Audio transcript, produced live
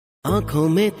आंखों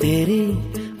में तेरी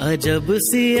अजब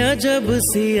सी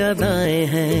अदाएं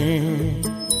हैं।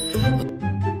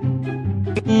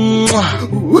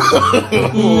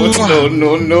 No, no,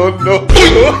 no, no.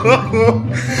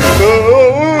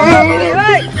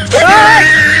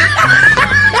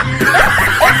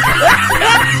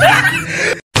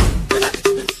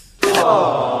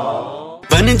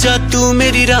 बन जा तू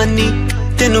मेरी रानी,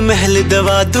 तेनू महल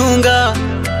दवा दूंगा।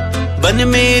 बन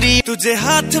मेरी, तुझे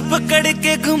हाथ पकड़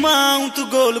के घुमाऊं, तू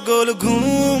गोल गोल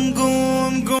घूम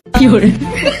घूम घूम।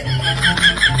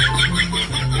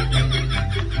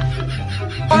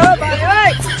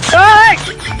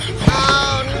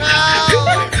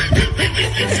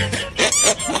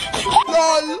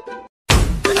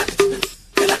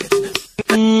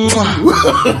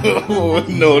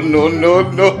 No, no, no,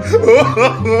 no.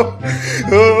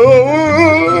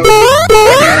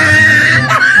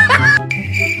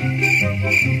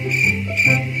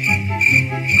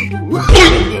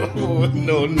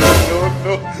 No, no, no,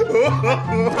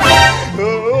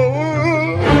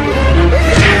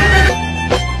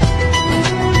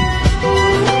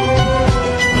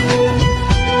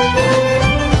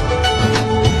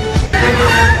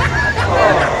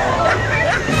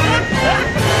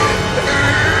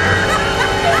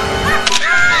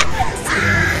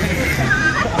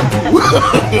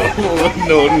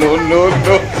 no, no, no,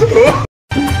 no.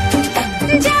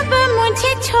 जब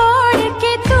मुझे छोड़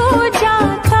के तू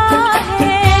जाता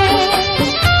है,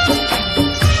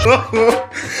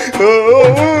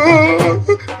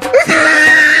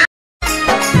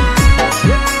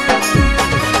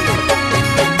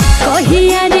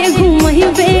 कहिया रे घूमही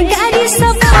बेगारी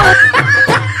सब।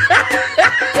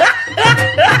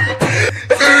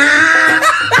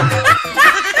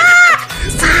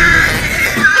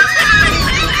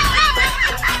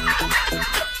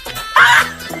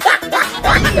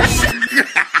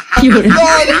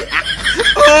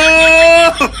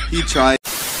 He tried.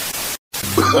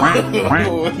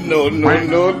 No, no,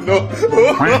 no, no.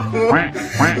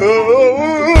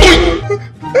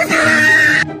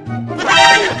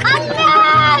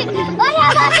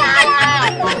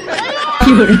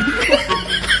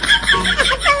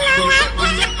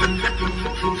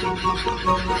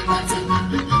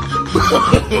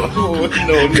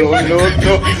 No, no, no,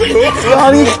 no.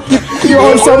 Sorry, you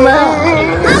also man.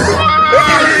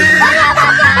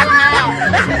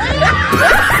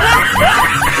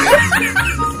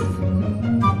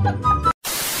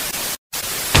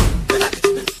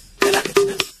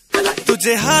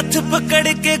 तुझे हाथ पकड़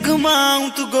के घुमाऊं,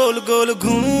 तू गोल गोल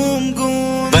घूम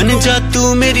घूम। बन जा तू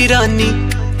मेरी रानी,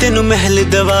 तेनू महल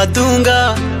दवा दूंगा।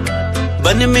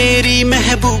 बन मेरी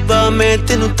महबूबा, मैं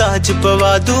तेनू ताज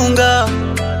पवा दूंगा।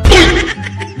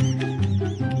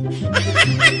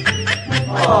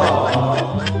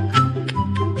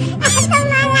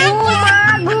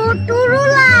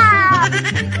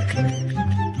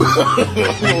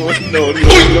 No,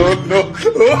 no, no, no.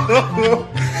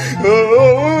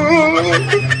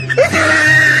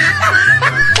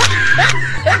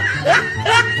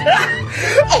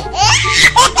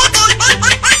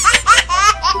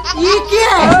 ये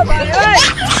क्या है?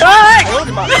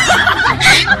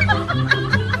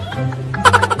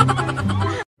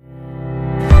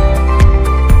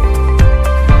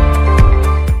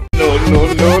 No, no,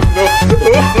 no, no.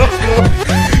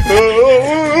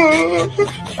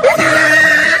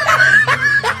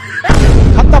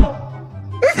 खत्म।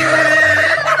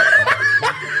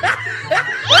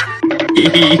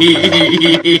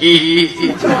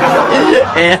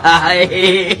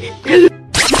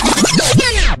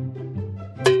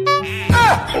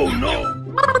 Oh no.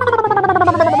 अबे साले।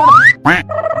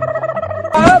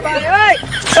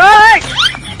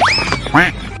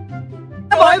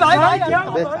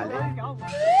 अबे साले।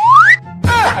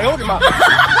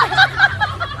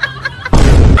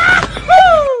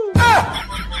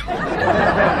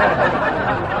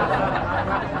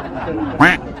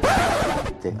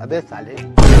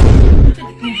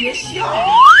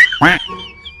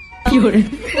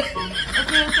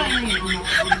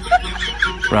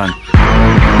 Run.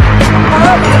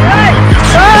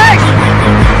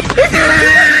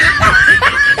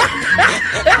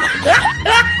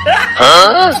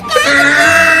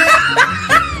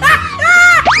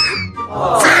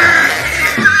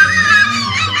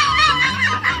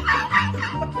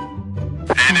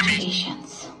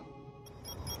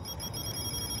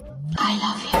 I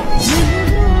love you.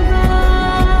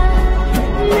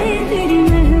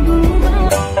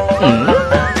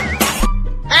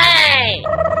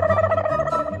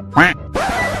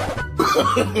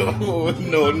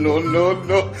 No, no, no,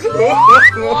 no.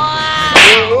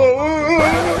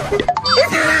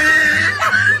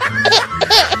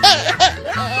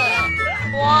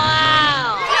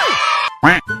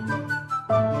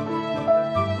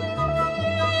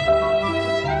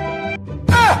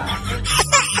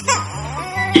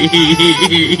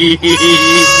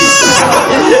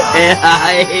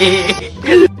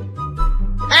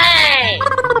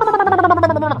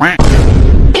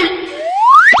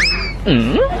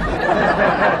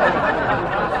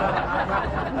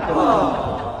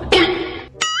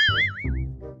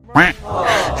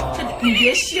 你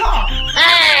别笑！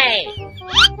哎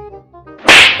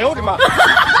呦我的妈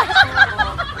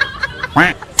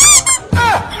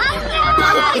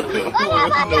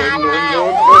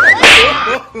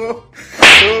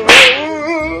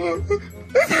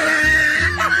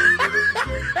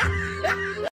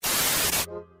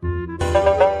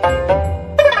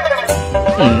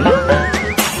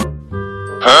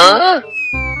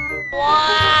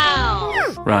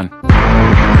Run.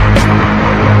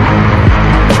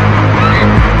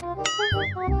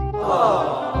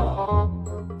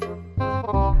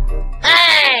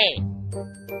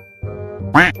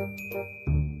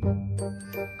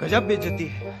 गजब बेइज्जती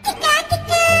है।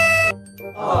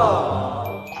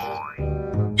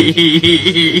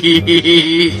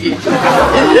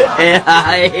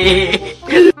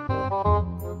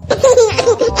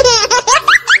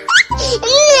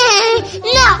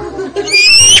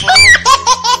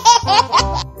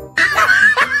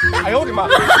哎呦我的妈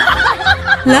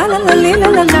La la la la la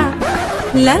la la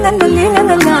la la la la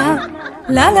la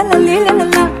la la la la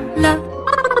la la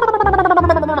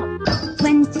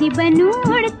पंछी बनूं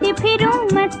उड़ती फिरूं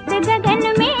मस्त गगन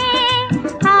में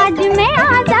आज मैं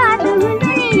आजाद हूँ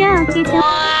दुनिया के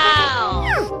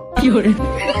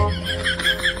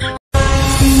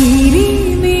तेरी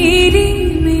मेरी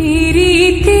मेरी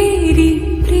तेरी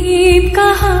प्रेम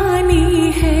कहानी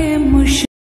है मुश्किल।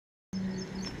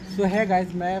 तो है गाइस,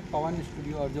 मैं पवन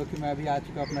स्टूडियो और जो कि मैं अभी आ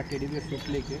चुका हूँ अपना टेडी बियर शूट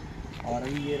लेके, और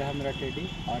अभी ये रहा मेरा टेडी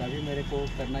और अभी मेरे को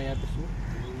करना है यहाँ पे शूट,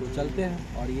 तो चलते हैं।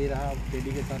 और ये रहा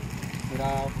टेडी के साथ मेरा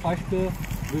फर्स्ट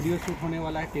वीडियो शूट होने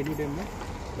वाला है टेडी डे में,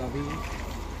 तो अभी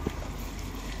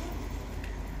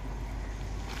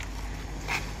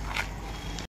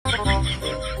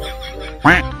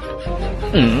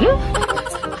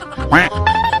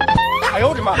哎呦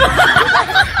我的妈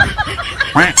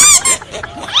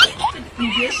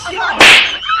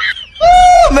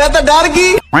मैं तो डर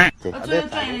गई।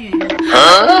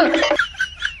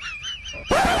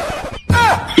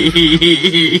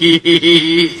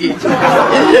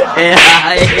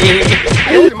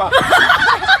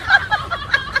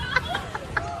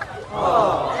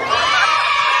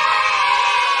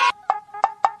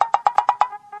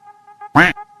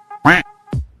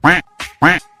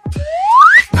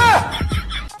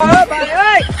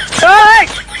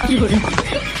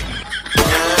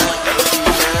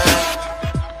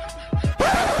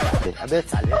 अबे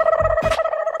साले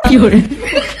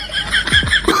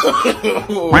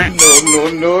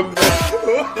no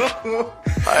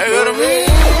हाय गर्मी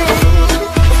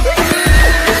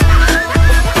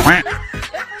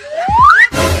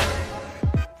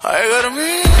हाय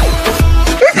गर्मी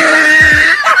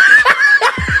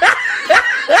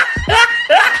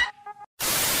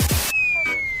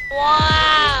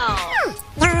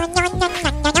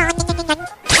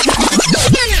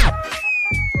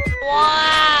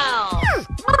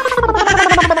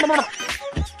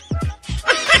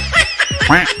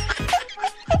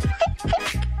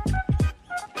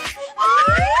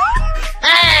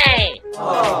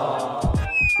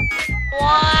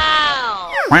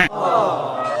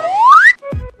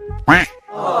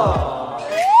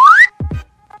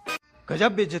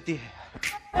गजब बेइज्जती है।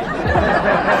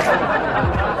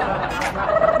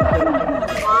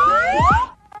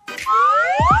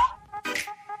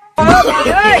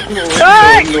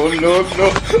 no